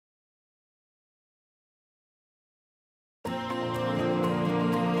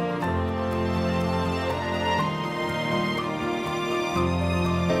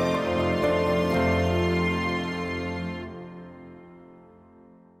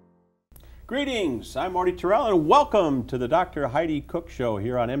Greetings, I'm Marty Terrell, and welcome to the Dr. Heidi Koch Show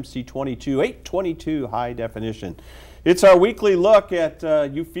here on MC22, 822 High Definition. It's our weekly look at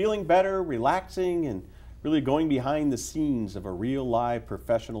you feeling better, relaxing, and really going behind the scenes of a real live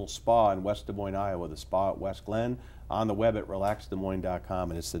professional spa in West Des Moines, Iowa, the spa at West Glen, on the web at relaxdesmoines.com,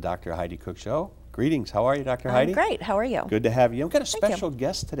 and it's the Dr. Heidi Koch Show. Greetings, how are you, Dr. Heidi? I'm great, how are you? Good to have you. I've got a special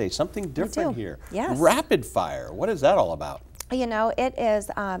guest today, something different here. Yes. Rapid fire, what is that all about? You know, it is,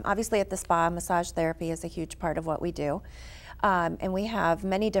 obviously at the spa, massage therapy is a huge part of what we do. And we have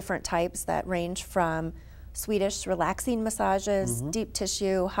many different types that range from Swedish relaxing massages, deep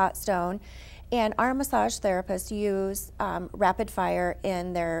tissue, hot stone. And our massage therapists use rapid fire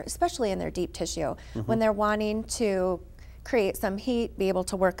in their, especially in their deep tissue, when they're wanting to create some heat, be able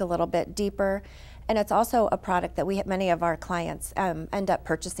to work a little bit deeper. And it's also a product that many of our clients end up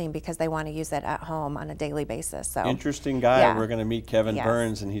purchasing because they want to use it at home on a daily basis. So interesting guy. yeah. We're going to meet Kevin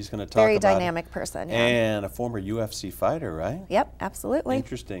Burns, and he's going to talk very about dynamic person. Yeah. And a former UFC fighter, right? Yep, absolutely.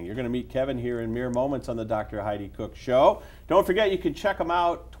 Interesting. You're going to meet Kevin here in mere moments on the Dr. Heidi Koch Show. Don't forget, you can check him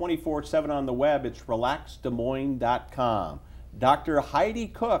out 24/7 on the web. It's relaxdesmoines.com. Dr. Heidi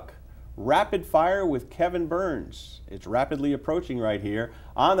Koch, Rapid Fire with Kevin Burns. It's rapidly approaching right here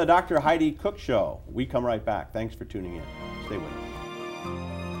on the Dr. Heidi Koch Show. We come right back. Thanks for tuning in. Stay with us.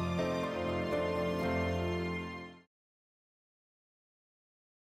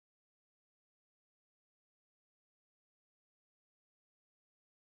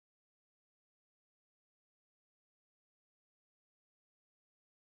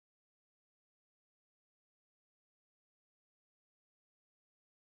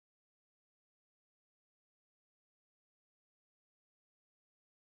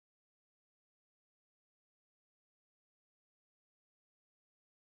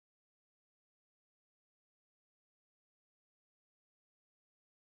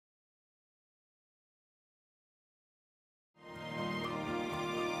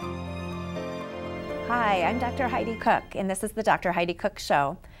 Hi, I'm Dr. Heidi Koch, and this is the Dr. Heidi Koch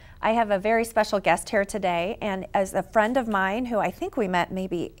Show. I have a very special guest here today, and as a friend of mine who I think we met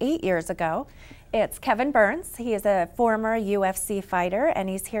maybe 8 years ago, it's Kevin Burns. He is a former UFC fighter, and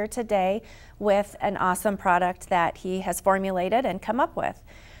he's here today with an awesome product that he has formulated and come up with.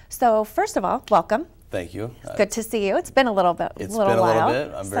 So first of all, welcome. Thank you. Good to see you. It's been a little bit. It's been a little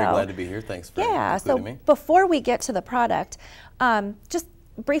bit. I'm very glad to be here. Thanks for including me. Before we get to the product, just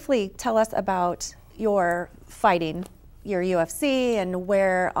briefly tell us about your fighting, your UFC, and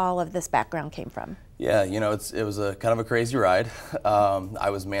where all of this background came from. Yeah, you know, it was a kind of a crazy ride. I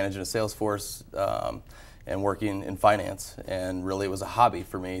was managing a sales force and working in finance, and really it was a hobby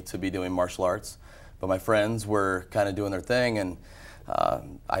for me to be doing martial arts. But my friends were kind of doing their thing, and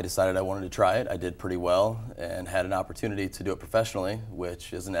I decided I wanted to try it. I did pretty well and had an opportunity to do it professionally,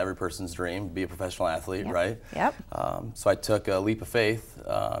 which isn't every person's dream, be a professional athlete, right? Yep. So I took a leap of faith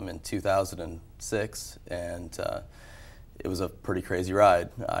in 2006, and it was a pretty crazy ride.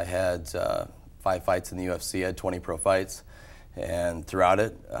 I had 5 fights in the UFC, I had 20 pro fights, and throughout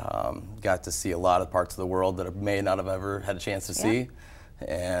it, got to see a lot of parts of the world that I may not have ever had a chance to see,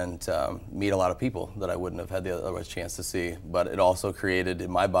 and meet a lot of people that I wouldn't have had the otherwise chance to see. But it also created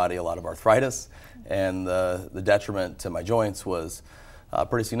in my body a lot of arthritis, and the detriment to my joints was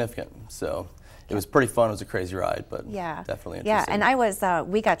pretty significant. So it was pretty fun. It was a crazy ride, but definitely interesting. Yeah, and I was,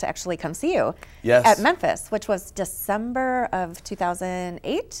 we got to actually come see you at Memphis, which was December of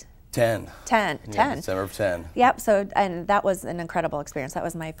 2008? 10. December of 10. Yep, so, and that was an incredible experience. That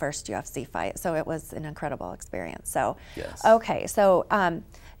was my first UFC fight, so it was an incredible experience. So, okay, so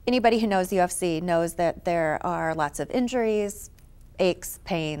anybody who knows UFC knows that there are lots of injuries, aches,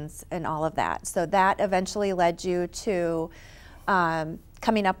 pains, and all of that. So that eventually led you to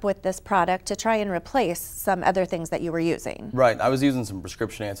coming up with this product to try and replace some other things that you were using. Right, I was using some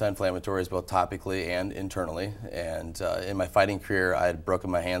prescription anti-inflammatories both topically and internally, and in my fighting career I had broken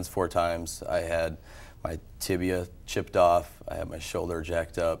my hands 4 times. I had my tibia chipped off, I had my shoulder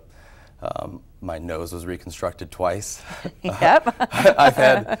jacked up, my nose was reconstructed twice. Yep. I've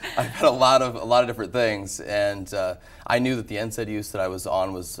had a lot of different things, and I knew that the NSAID use that I was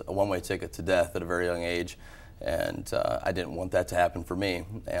on was a one-way ticket to death at a very young age. And I didn't want that to happen for me.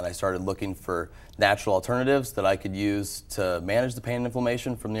 And I started looking for natural alternatives that I could use to manage the pain and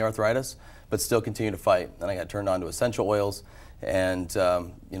inflammation from the arthritis, but still continue to fight. And I got turned on to essential oils and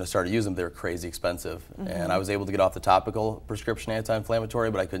started using them. They were crazy expensive. And I was able to get off the topical prescription anti-inflammatory,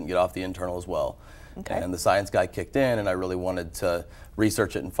 but I couldn't get off the internal as well. Okay. And the science guy kicked in, and I really wanted to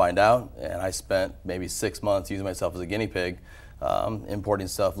research it and find out. And I spent maybe 6 months using myself as a guinea pig, importing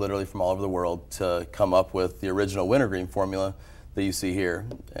stuff literally from all over the world to come up with the original wintergreen formula that you see here.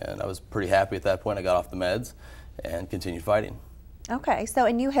 And I was pretty happy at that point. I got off the meds and continued fighting. Okay, so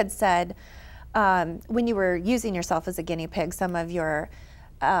and you had said when you were using yourself as a guinea pig, some of your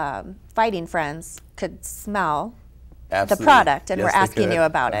fighting friends could smell Absolutely. the product and Yes, were asking you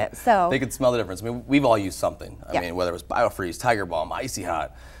about it. So they could smell the difference. I mean, we've all used something. I Yeah. mean, whether it was BioFreeze, Tiger Balm, Icy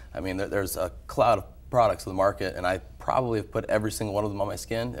Hot. I mean, there's a cloud of products on the market, and I probably have put every single one of them on my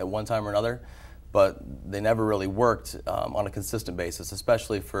skin at one time or another, but they never really worked on a consistent basis,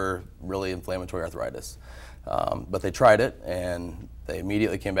 especially for really inflammatory arthritis. But they tried it, and they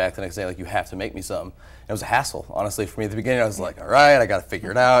immediately came back the next day like, you have to make me some. And it was a hassle, honestly, for me at the beginning. I was like, all right, I got to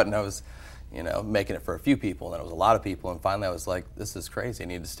figure it out, and I was, you know, making it for a few people, and then it was a lot of people, and finally I was like, this is crazy. I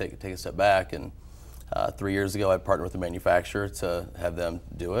need to take a step back, and 3 years ago I partnered with a manufacturer to have them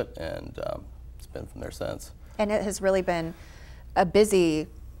do it, and it's been from there since. and it has really been a busy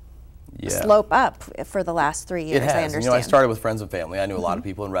Yeah. slope up for the last 3 years. It has. I understand. You know, I started with friends and family. I knew a lot of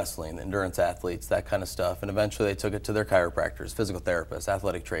people in wrestling, endurance athletes, that kind of stuff, and eventually they took it to their chiropractors, physical therapists,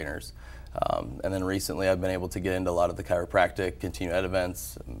 athletic trainers. And then recently I've been able to get into a lot of the chiropractic continued ed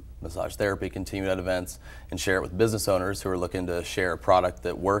events, massage therapy continued ed events, and share it with business owners who are looking to share a product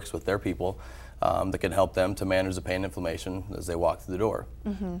that works with their people that can help them to manage the pain and inflammation as they walk through the door.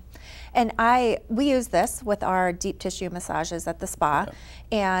 And we use this with our deep tissue massages at the spa,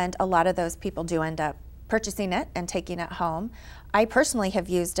 and a lot of those people do end up purchasing it and taking it home. I personally have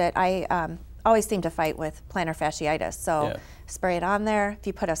used it. I always seem to fight with plantar fasciitis, so spray it on there. If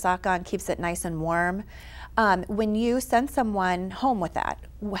you put a sock on, keeps it nice and warm. When you send someone home with that,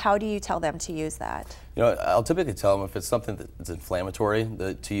 how do you tell them to use that? You know, I'll typically tell them if it's something that's inflammatory,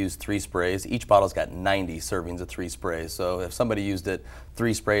 to use 3 sprays. Each bottle's got 90 servings of 3 sprays. So if somebody used it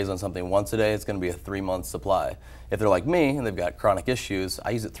 3 sprays on something once a day, it's going to be a 3-month supply. If they're like me and they've got chronic issues,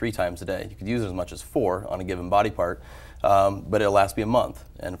 I use it 3 times a day. You could use it as much as 4 on a given body part, but it'll last me a month.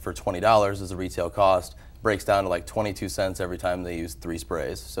 And for $20 as a retail cost, it breaks down to like 22 cents every time they use 3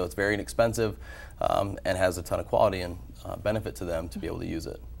 sprays. So it's very inexpensive and has a ton of quality and benefit to them to be able to use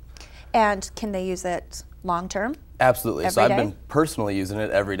it. And can they use it long term? Absolutely. So I've been personally using it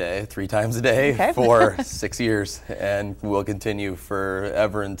every day, 3 times a day for 6 years, and will continue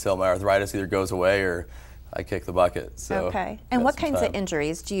forever until my arthritis either goes away or I kick the bucket. So and what kinds of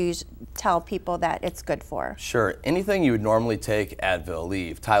injuries do you tell people that it's good for? Sure. Anything you would normally take Advil,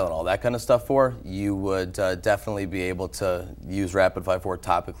 Aleve, Tylenol, that kind of stuff for, you would definitely be able to use Rapid 5-4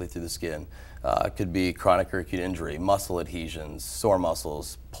 topically through the skin. It could be chronic or acute injury, muscle adhesions, sore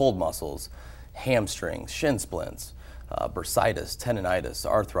muscles, pulled muscles, hamstrings, shin splints, bursitis, tendonitis,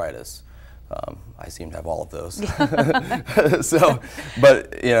 arthritis. I seem to have all of those.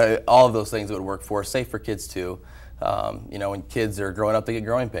 But you know, all of those things would work for, safe for kids too. You know, when kids are growing up, they get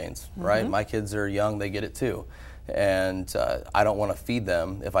growing pains, right? My kids are young, they get it too. And I don't want to feed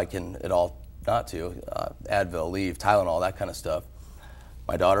them, if I can at all not to, Advil, Aleve, Tylenol, that kind of stuff.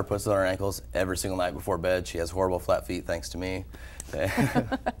 My daughter puts it on her ankles every single night before bed. She has horrible flat feet thanks to me.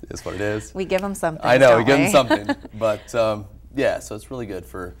 It's what it is. We give them something. I know, we give them something. But yeah, so it's really good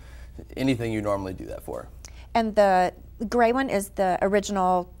for anything you normally do that for. And the gray one is the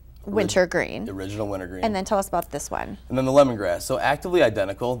original winter green. The original winter green. And then tell us about this one. And then the lemongrass. So actively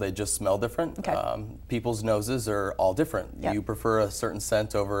identical, they just smell different. People's noses are all different. You prefer a certain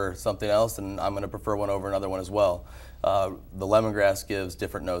scent over something else, and I'm going to prefer one over another one as well. The lemongrass gives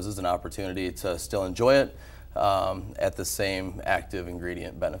different noses an opportunity to still enjoy it at the same active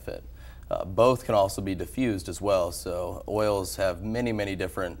ingredient benefit. Both can also be diffused as well, so oils have many, many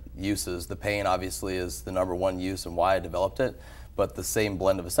different uses. The pain obviously is the #1 use and why I developed it, but the same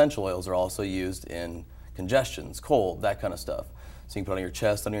blend of essential oils are also used in congestions, cold, that kind of stuff. So you can put it on your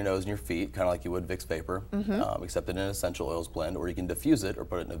chest, on your nose, and your feet, kind of like you would Vicks Vapor, except in an essential oils blend, or you can diffuse it or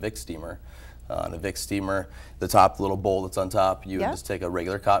put it in a Vicks steamer. On a Vicks steamer, the top little bowl that's on top, you would just take a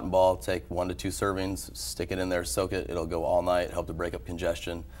regular cotton ball, take 1 to 2 servings, stick it in there, soak it. It'll go all night, help to break up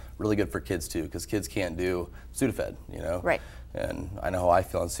congestion. Really good for kids too, because kids can't do Sudafed, you know? Right. And I know how I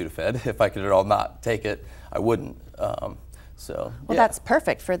feel on Sudafed. If I could at all not take it, I wouldn't. Well, that's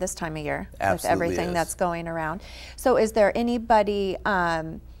perfect for this time of year with everything that's going around. So is there anybody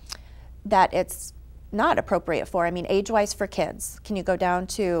that it's not appropriate for? I mean, age-wise for kids, can you go down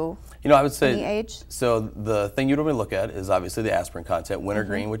to I would say any age? So the thing you normally look at is obviously the aspirin content.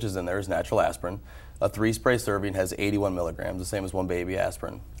 Wintergreen, which is in there, is natural aspirin. A 3-spray serving has 81 milligrams, the same as 1 baby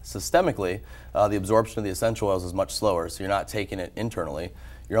aspirin. Systemically, the absorption of the essential oils is much slower, so you're not taking it internally.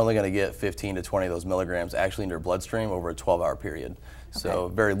 you're only going to get 15 to 20 of those milligrams actually in your bloodstream over a 12-hour period. So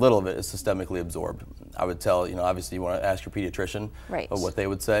very little of it is systemically absorbed. I would tell, obviously you want to ask your pediatrician what they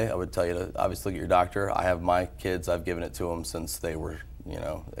would say. I would tell you to obviously look at your doctor. I have my kids, I've given it to them since they were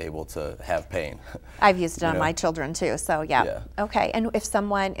able to have pain. I've used it on my children too, so yeah. Okay, and if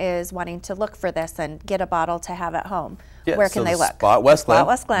someone is wanting to look for this and get a bottle to have at home, where can they look? Spot West Glen. Spot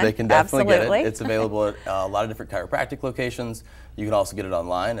West Glen. They can definitely get it. It's available at a lot of different chiropractic locations. You can also get it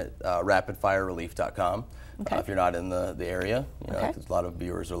online at rapidfirerelief.com. If you're not in the area, because a lot of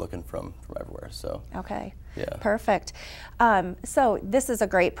viewers are looking from everywhere. So perfect. So this is a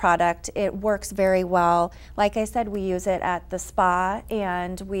great product. It works very well. Like I said, we use it at the spa,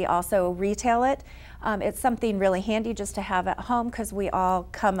 and we also retail it. It's something really handy just to have at home, because we all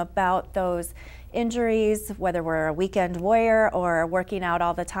come about those injuries, whether we're a weekend warrior or working out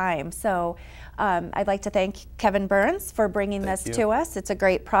all the time. So I'd like to thank Kevin Burns for bringing this to us. It's a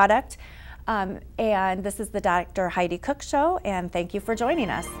great product. And this is the Dr. Heidi Koch Show, and thank you for joining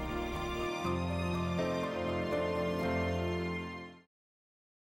us.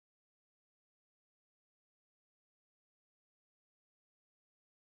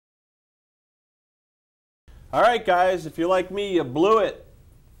 All right, guys, if you're like me, you blew it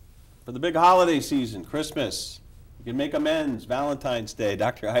for the big holiday season, Christmas. You can make amends, Valentine's Day.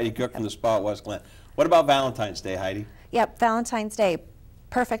 Dr. Heidi Koch from the Spa at West Glen. What about Valentine's Day, Heidi? Yep, Valentine's Day.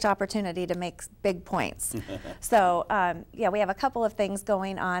 Perfect opportunity to make big points. So we have a couple of things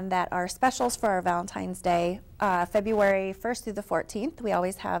going on that are specials for our Valentine's Day. February 1st through the 14th, we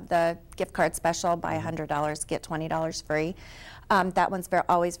always have the gift card special, buy $100, get $20 free. That one's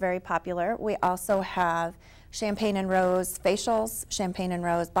always very popular. We also have champagne and rose facials, champagne and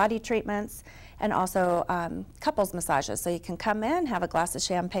rose body treatments, and also couples massages. So you can come in, have a glass of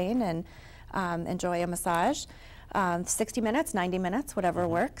champagne, and enjoy a massage. 60 minutes, 90 minutes, whatever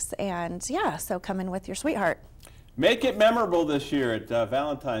works. And so come in with your sweetheart. Make it memorable this year at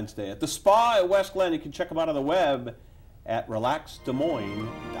Valentine's Day. At the spa at West Glen, you can check them out on the web at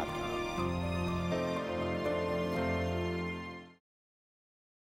relaxdesmoines.com.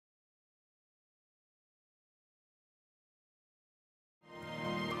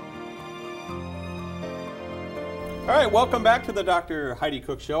 All right, welcome back to the Dr. Heidi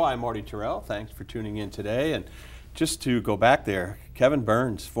Koch Show. I'm Marty Terrell. Thanks for tuning in today. And just to go back there, Kevin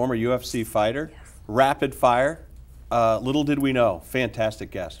Burns, former UFC fighter, rapid fire. Little did we know,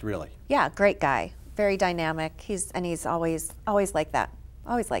 fantastic guest, really. Yeah, great guy, very dynamic. He's always like that.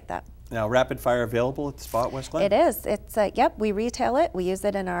 Always like that. Now, rapid fire available at the spa at West Glen? It is. It's we retail it. We use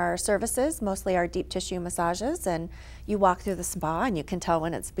it in our services, mostly our deep tissue massages. And you walk through the spa and you can tell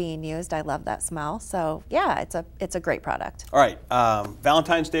when it's being used. I love that smell. So yeah, it's a great product. All right,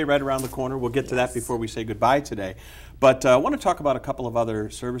 Valentine's Day right around the corner. We'll get to that before we say goodbye today. But I want to talk about a couple of other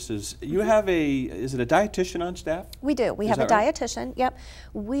services. You have is it a dietitian on staff? We do. We have a dietitian. Yep.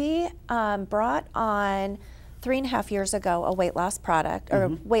 We brought on 3.5 years ago a weight loss product or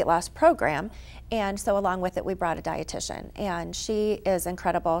weight loss program, and so along with it we brought a dietitian, and she is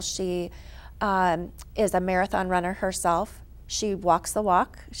incredible. She is a marathon runner herself. She walks the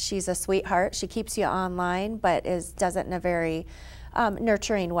walk. She's a sweetheart. She keeps you online, but does it in a very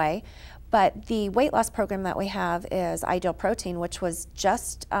nurturing way. But the weight loss program that we have is Ideal Protein, which was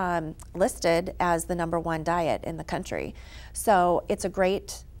just listed as the #1 diet in the country. So it's a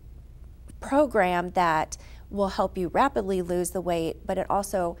great program that will help you rapidly lose the weight, but it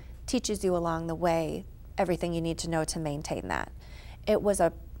also teaches you along the way everything you need to know to maintain that. It was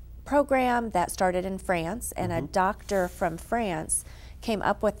a program that started in France, and a doctor from France came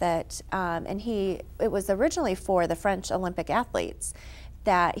up with it, and it was originally for the French Olympic athletes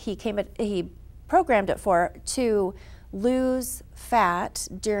that he programmed it for, to lose fat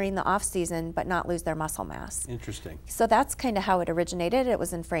during the off season but not lose their muscle mass. Interesting. So that's kind of how it originated. It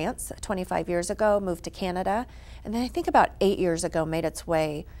was in France 25 years ago, moved to Canada, and then I think about 8 years ago made its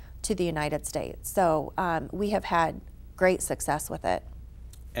way to the United States. So we have had great success with it.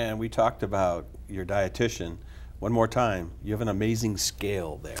 And we talked about your dietitian. One more time, you have an amazing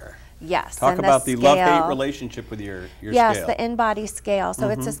scale there. Yes. Talk about the love-hate relationship with your scale. Yes, the in-body scale. So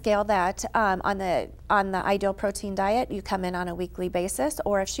it's a scale that on the Ideal Protein diet, you come in on a weekly basis,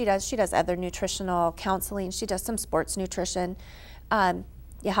 or if she does other nutritional counseling. She does some sports nutrition.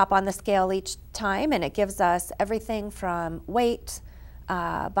 You hop on the scale each time, and it gives us everything from weight,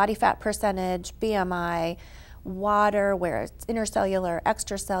 body fat percentage, BMI, water, where it's intercellular,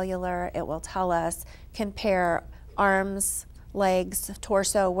 extracellular. It will tell us, compare arms, legs,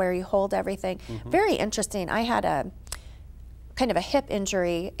 torso, where you hold everything. Very interesting. I had a kind of a hip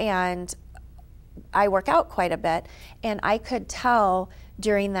injury, and I work out quite a bit, and I could tell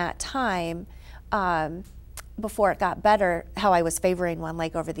during that time, before it got better, how I was favoring one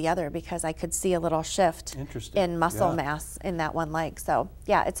leg over the other because I could see a little shift in muscle mass in that one leg. So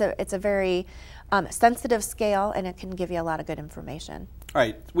yeah, it's a very sensitive scale, and it can give you a lot of good information. All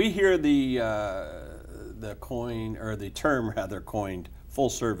right, we hear the term coined full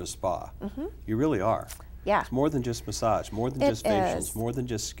service spa. You really are. Yeah. It's more than just massage, more than just facials, more than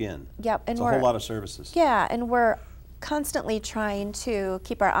just skin. Yep. And it's a whole lot of services. Yeah, and we're constantly trying to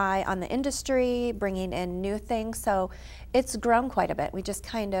keep our eye on the industry, bringing in new things. So it's grown quite a bit. We just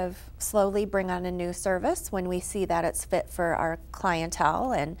kind of slowly bring on a new service when we see that it's fit for our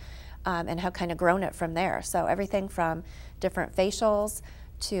clientele, and have kind of grown it from there. So everything from different facials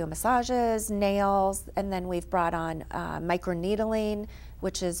to massages, nails, and then we've brought on microneedling,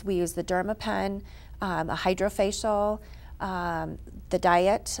 which is we use the DermaPen, a hydrofacial, the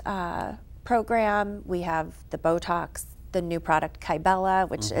diet program. We have the Botox, the new product Kybella,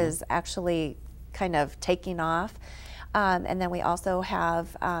 which is actually kind of taking off. And then we also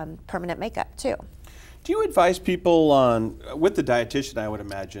have permanent makeup too. Do you advise people on, with the dietitian, I would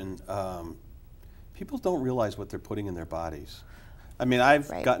imagine, people don't realize what they're putting in their bodies. I mean, I've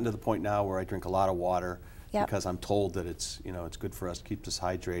gotten to the point now where I drink a lot of water because I'm told that it's, it's good for us, keeps us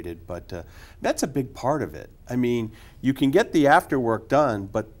hydrated, but that's a big part of it. I mean, you can get the after work done,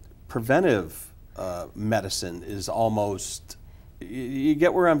 but preventive medicine is almost, you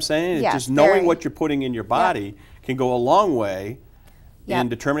get where I'm saying? Yes, just knowing what you're putting in your body can go a long way in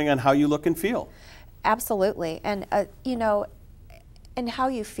determining on how you look and feel. Absolutely. And, and how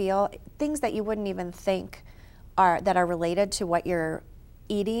you feel, things that you wouldn't even think that are related to what you're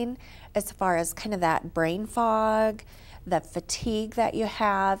eating, as far as kind of that brain fog, the fatigue that you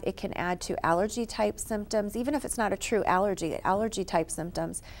have. It can add to allergy type symptoms, even if it's not a true allergy type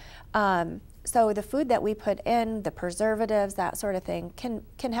symptoms. So the food that we put in, the preservatives, that sort of thing,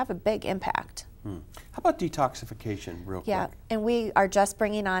 can have a big impact. How about detoxification, real quick? Yeah, and we are just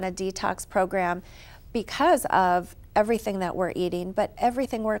bringing on a detox program because of everything that we're eating, but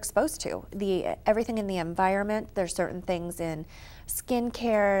everything we're exposed to, everything in the environment. There's certain things in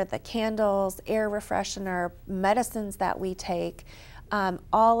skincare, the candles, air refreshener, medicines that we take.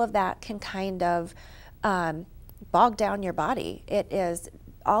 All of that can kind of bog down your body.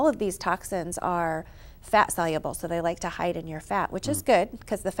 All of these toxins are fat soluble, so they like to hide in your fat, which is good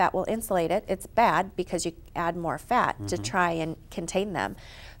because the fat will insulate it. It's bad because you add more fat to try and contain them.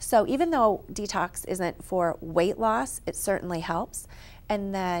 So even though detox isn't for weight loss, it certainly helps.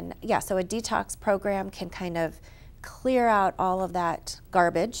 And then, so a detox program can kind of clear out all of that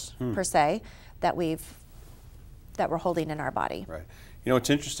garbage, per se, that we're holding in our body. Right. You know, it's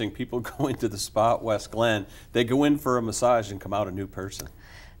interesting. People go into the spa at West Glen, they go in for a massage and come out a new person.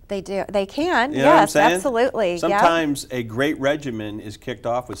 They do. They can. You know yes, absolutely. Sometimes a great regimen is kicked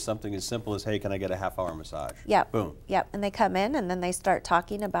off with something as simple as, hey, can I get a half-hour massage? Yep. Boom. Yep. And they come in and then they start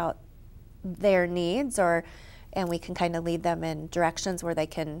talking about their needs, and we can kind of lead them in directions where they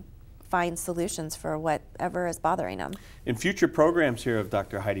can find solutions for whatever is bothering them. In future programs here of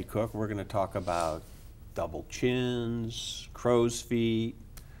Dr. Heidi Koch, we're going to talk about double chins, crow's feet,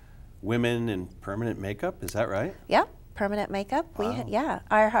 women in permanent makeup. Is that right? Yeah. Permanent makeup. Wow.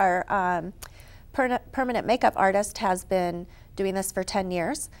 Our permanent makeup artist has been doing this for 10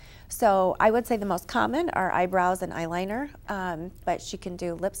 years. So I would say the most common are eyebrows and eyeliner, but she can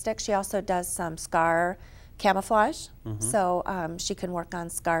do lipstick. She also does some scar camouflage, so she can work on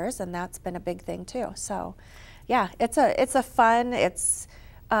scars, and that's been a big thing too. So yeah, it's a fun, it's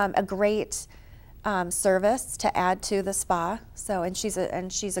a great service to add to the spa. So and she's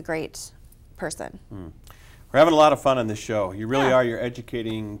a great person. We're having a lot of fun on this show. You really are. You're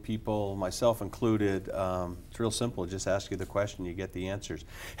educating people, myself included. It's real simple. Just ask you the question, you get the answers.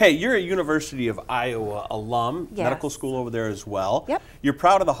 Hey, you're a University of Iowa alum, medical school over there as well. Yep. You're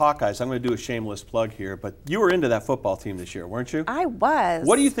proud of the Hawkeyes. I'm going to do a shameless plug here, but you were into that football team this year, weren't you? I was.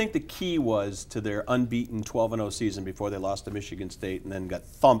 What do you think the key was to their unbeaten 12-0 season before they lost to Michigan State and then got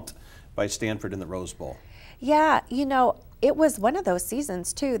thumped by Stanford in the Rose Bowl? Yeah, it was one of those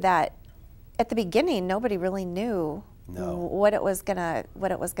seasons too that at the beginning nobody really knew what it was gonna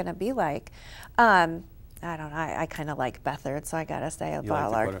be like. I don't know. I kind of like Beathard, so I gotta say a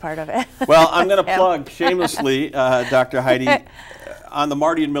large part of it. Well, I'm going to plug shamelessly, Dr. Heidi, on the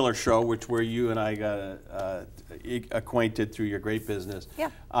Marty and Miller show, where you and I got acquainted through your great business.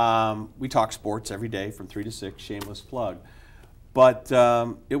 Yeah. We talk sports every day from 3 to 6. Shameless plug. But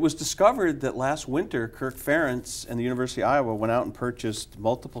it was discovered that last winter, Kirk Ferentz and the University of Iowa went out and purchased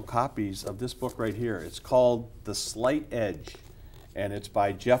multiple copies of this book right here. It's called The Slight Edge, and it's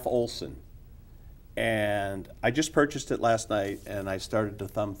by Jeff Olson. And I just purchased it last night, and I started to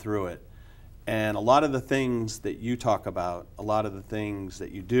thumb through it. And a lot of the things that you talk about, a lot of the things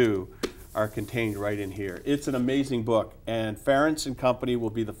that you do, are contained right in here. It's an amazing book, and Ferentz and Company will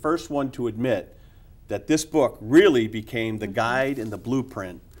be the first one to admit that this book really became the guide and the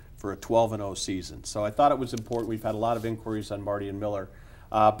blueprint for a 12-0 season. So I thought it was important. We've had a lot of inquiries on Marty and Miller.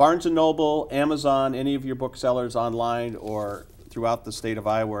 Barnes & Noble, Amazon, any of your booksellers online or throughout the state of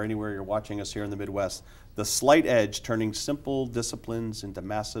Iowa or anywhere you're watching us here in the Midwest, The Slight Edge, Turning Simple Disciplines into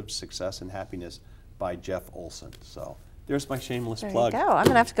Massive Success and Happiness by Jeff Olson. So there's my shameless plug. There you go. I'm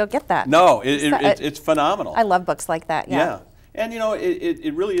going to have to go get that. No, it's phenomenal. I love books like that, yeah. And you know,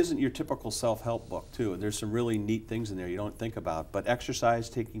 it really isn't your typical self-help book too. There's some really neat things in there you don't think about. But exercise,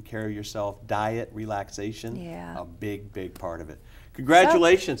 taking care of yourself, diet, relaxation, a big, big part of it.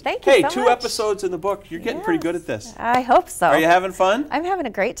 Congratulations. So, thank you Hey, so 2 much. episodes in the book. You're getting pretty good at this. I hope so. Are you having fun? I'm having a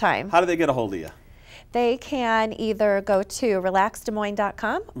great time. How do they get a hold of you? They can either go to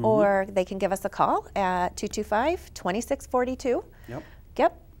relaxdesmoines.com or they can give us a call at 225-2642. Yep.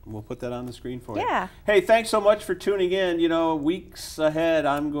 We'll put that on the screen for you. Yeah. Hey, thanks so much for tuning in. You know, weeks ahead,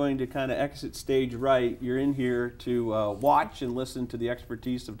 I'm going to kind of exit stage right. You're in here to watch and listen to the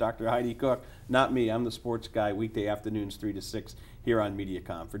expertise of Dr. Heidi Koch. Not me. I'm the sports guy, weekday afternoons 3 to 6 here on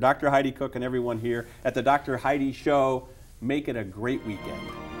MediaCom. For Dr. Heidi Koch and everyone here at the Dr. Heidi Show, make it a great weekend.